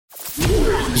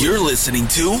You're listening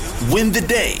to Win the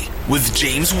Day with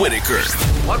James Whitaker.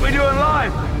 What we doing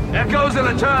live echoes in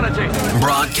eternity.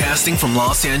 Broadcasting from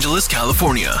Los Angeles,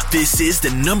 California. This is the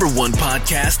 #1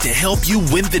 podcast to help you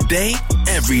win the day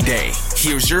every day.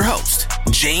 Here's your host,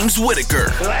 James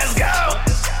Whitaker. Let's go.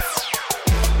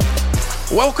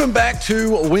 Welcome back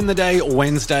to Win the Day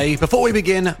Wednesday. Before we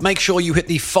begin, make sure you hit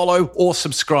the follow or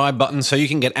subscribe button so you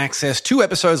can get access to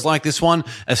episodes like this one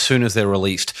as soon as they're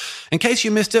released. In case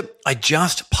you missed it, I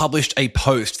just published a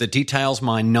post that details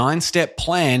my 9-step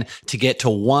plan to get to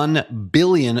 1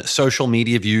 billion social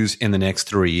media views in the next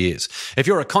 3 years. If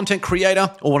you're a content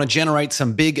creator or want to generate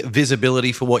some big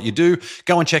visibility for what you do,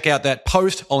 go and check out that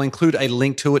post. I'll include a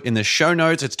link to it in the show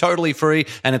notes. It's totally free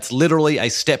and it's literally a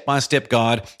step-by-step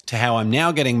guide to how I'm now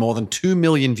getting more than 2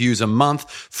 million views a month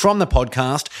from the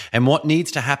podcast and what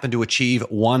needs to happen to achieve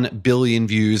 1 billion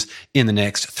views in the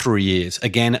next 3 years.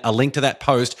 Again, a link to that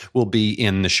post will be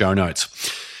in the show notes.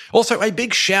 Also, a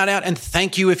big shout out and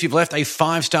thank you if you've left a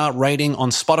 5-star rating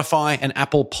on Spotify and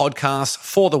Apple Podcasts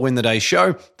for the Win the Day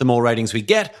show. The more ratings we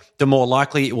get, the more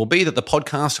likely it will be that the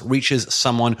podcast reaches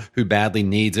someone who badly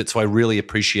needs it. So I really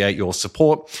appreciate your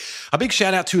support. A big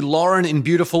shout out to Lauren in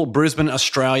beautiful Brisbane,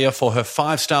 Australia for her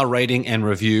 5-star rating and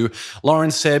review.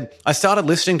 Lauren said, I started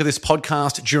listening to this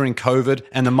podcast during COVID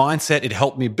and the mindset it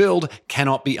helped me build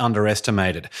cannot be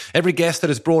underestimated. Every guest that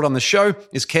is brought on the show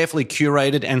is carefully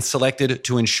curated and selected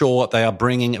to ensure they are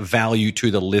bringing value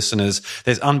to the listeners.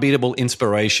 There's unbeatable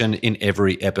inspiration in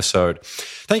every episode.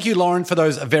 Thank you, Lauren, for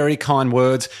those very kind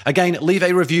words. Again, leave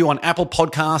a review on Apple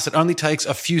Podcasts. It only takes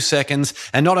a few seconds.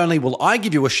 And not only will I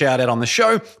give you a shout out on the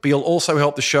show, but you'll also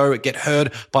help the show get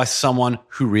heard by someone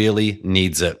who really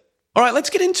needs it. All right, let's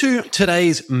get into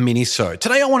today's mini-sode.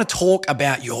 Today, I want to talk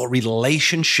about your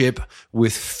relationship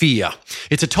with fear.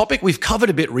 It's a topic we've covered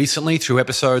a bit recently through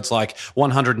episodes like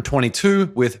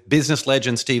 122 with business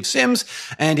legend Steve Sims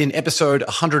and in episode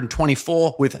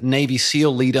 124 with Navy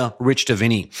SEAL leader Rich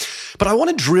Davini. But I want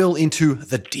to drill into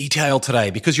the detail today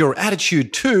because your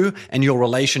attitude to and your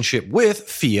relationship with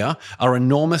fear are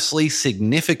enormously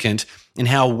significant in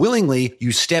how willingly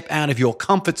you step out of your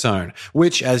comfort zone,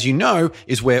 which, as you know,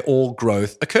 is where all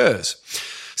growth occurs.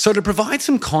 So to provide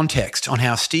some context on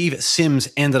how Steve Sims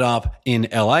ended up in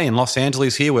LA, in Los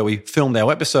Angeles here, where we filmed our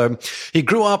episode, he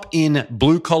grew up in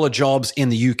blue-collar jobs in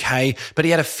the UK, but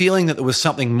he had a feeling that there was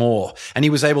something more. And he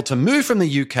was able to move from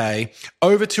the UK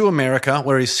over to America,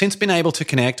 where he's since been able to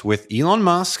connect with Elon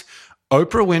Musk,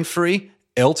 Oprah Winfrey,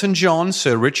 Elton John,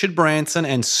 Sir Richard Branson,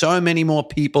 and so many more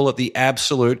people at the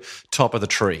absolute top of the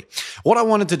tree. What I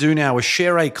wanted to do now is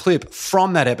share a clip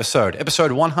from that episode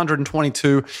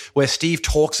 122, where Steve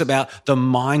talks about the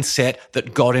mindset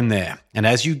that got him there. And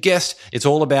as you guessed, it's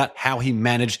all about how he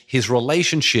managed his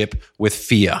relationship with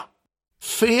fear.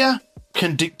 Fear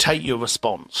can dictate your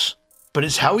response, but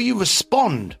it's how you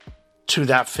respond to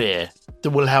that fear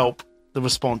that will help the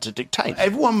response to dictate.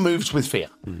 Everyone moves with fear.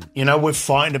 You know, we're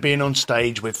frightened of being on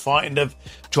stage. We're frightened of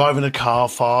driving a car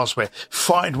fast. We're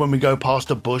frightened when we go past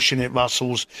a bush and it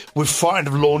rustles. We're frightened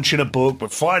of launching a book. We're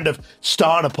frightened of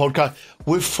starting a podcast.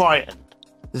 We're frightened.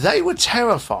 They were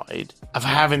terrified of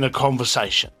having a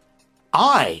conversation.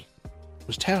 I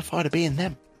was terrified of being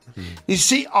them. You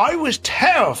see, I was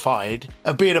terrified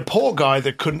of being a poor guy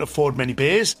that couldn't afford many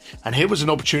beers, and here was an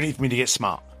opportunity for me to get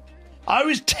smart. I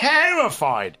was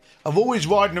terrified of always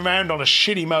riding around on a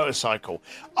shitty motorcycle.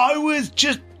 I was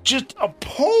just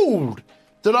appalled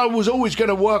that I was always going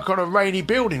to work on a rainy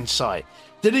building site,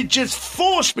 that it just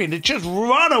forced me to just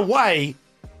run away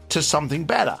to something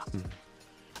better.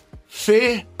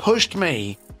 Fear pushed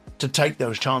me to take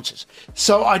those chances.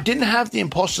 So I didn't have the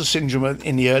imposter syndrome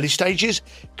in the early stages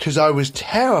because I was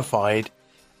terrified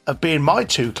of being my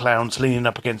two clowns leaning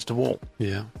up against a wall.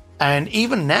 Yeah. And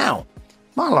even now,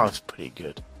 my life's pretty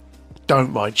good.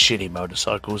 Don't ride shitty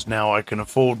motorcycles now. I can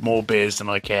afford more beers than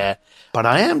I care. But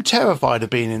I am terrified of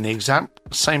being in the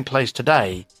exact same place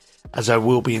today as I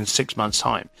will be in 6 months'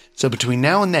 time. So between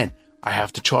now and then, I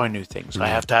have to try new things. I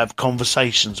have to have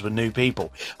conversations with new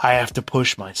people. I have to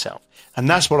push myself. And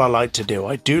that's what I like to do.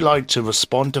 I do like to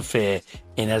respond to fear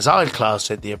in, as I class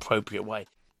it, the appropriate way.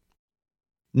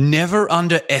 Never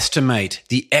underestimate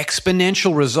the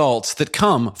exponential results that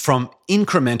come from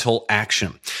incremental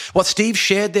action. What Steve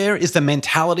shared there is the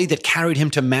mentality that carried him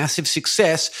to massive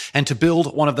success and to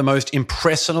build one of the most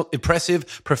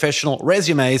impressive professional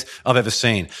resumes I've ever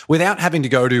seen, without having to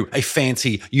go to a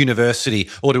fancy university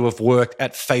or to have worked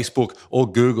at Facebook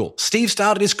or Google. Steve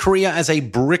started his career as a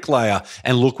bricklayer,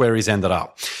 and look where he's ended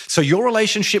up. So your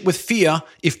relationship with fear,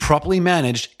 if properly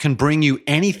managed, can bring you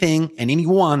anything and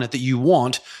anyone that you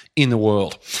want in the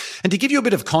world. And to give you a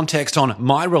bit of context on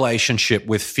my relationship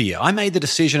with fear, I made the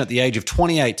decision at the age of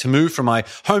 28 to move from my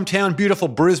hometown, beautiful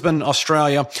Brisbane,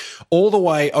 Australia, all the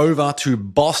way over to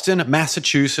Boston,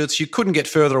 Massachusetts. You couldn't get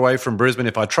further away from Brisbane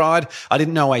if I tried. I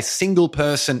didn't know a single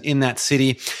person in that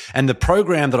city. And the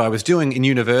program that I was doing in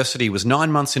university was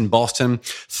 9 months in Boston,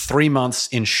 3 months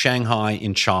in Shanghai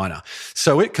in China.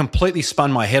 So it completely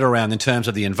spun my head around in terms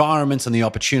of the environments and the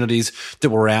opportunities that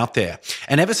were out there.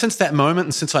 And ever since that moment,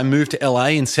 and since I moved to LA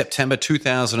in September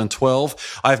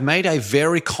 2012, I've made a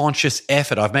very conscious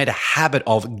effort. I've made a habit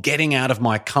of getting out of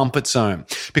my comfort zone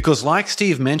because, like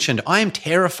Steve mentioned, I am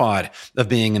terrified of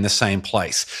being in the same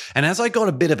place. And as I got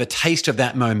a bit of a taste of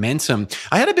that momentum,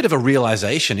 I had a bit of a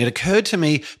realization. It occurred to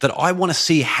me that I want to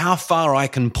see how far I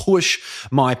can push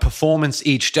my performance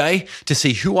each day to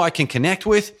see who I can connect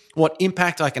with, what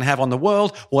impact I can have on the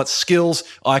world, what skills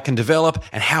I can develop,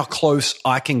 and how close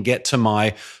I can get to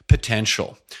my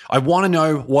potential. I want to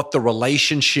know what the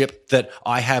relationship that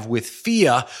I have with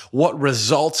fear, what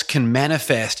results can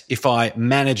manifest if I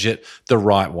manage it the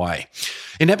right way.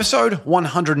 In episode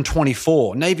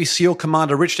 124, Navy SEAL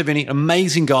Commander Rich Davini,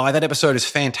 amazing guy. That episode is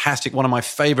fantastic. One of my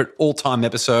favorite all-time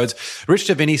episodes. Rich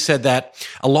Davini said that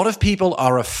a lot of people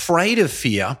are afraid of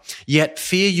fear, yet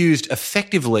fear used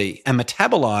effectively and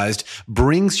metabolized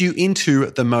brings you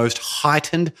into the most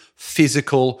heightened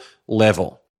physical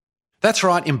level. That's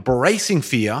right, embracing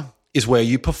fear is where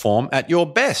you perform at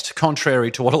your best,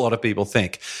 contrary to what a lot of people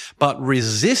think. But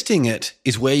resisting it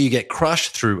is where you get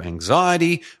crushed through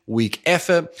anxiety, weak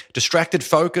effort, distracted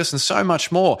focus, and so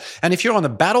much more. And if you're on the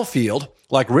battlefield,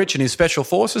 like Rich and his Special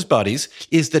Forces buddies,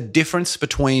 is the difference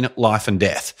between life and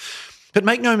death. But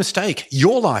make no mistake,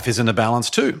 your life is in the balance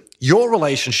too. Your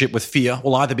relationship with fear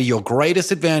will either be your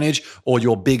greatest advantage or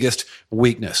your biggest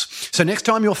weakness. So next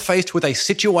time you're faced with a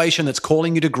situation that's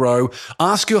calling you to grow,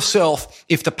 ask yourself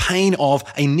if the pain of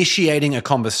initiating a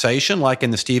conversation, like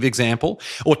in the Steve example,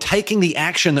 or taking the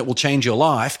action that will change your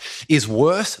life is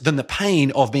worse than the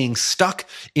pain of being stuck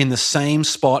in the same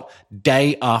spot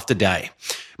day after day.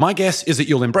 My guess is that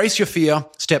you'll embrace your fear,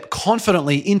 step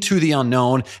confidently into the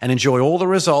unknown, and enjoy all the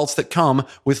results that come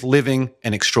with living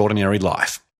an extraordinary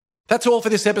life. That's all for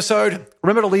this episode.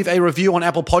 Remember to leave a review on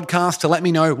Apple Podcasts to let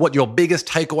me know what your biggest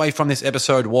takeaway from this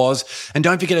episode was. And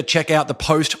don't forget to check out the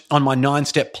post on my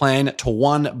 9-step plan to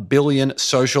 1 billion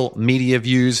social media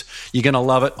views. You're going to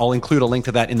love it. I'll include a link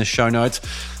to that in the show notes.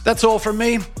 That's all from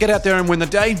me. Get out there and win the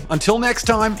day. Until next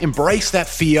time, embrace that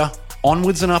fear.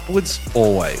 Onwards and upwards,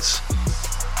 always.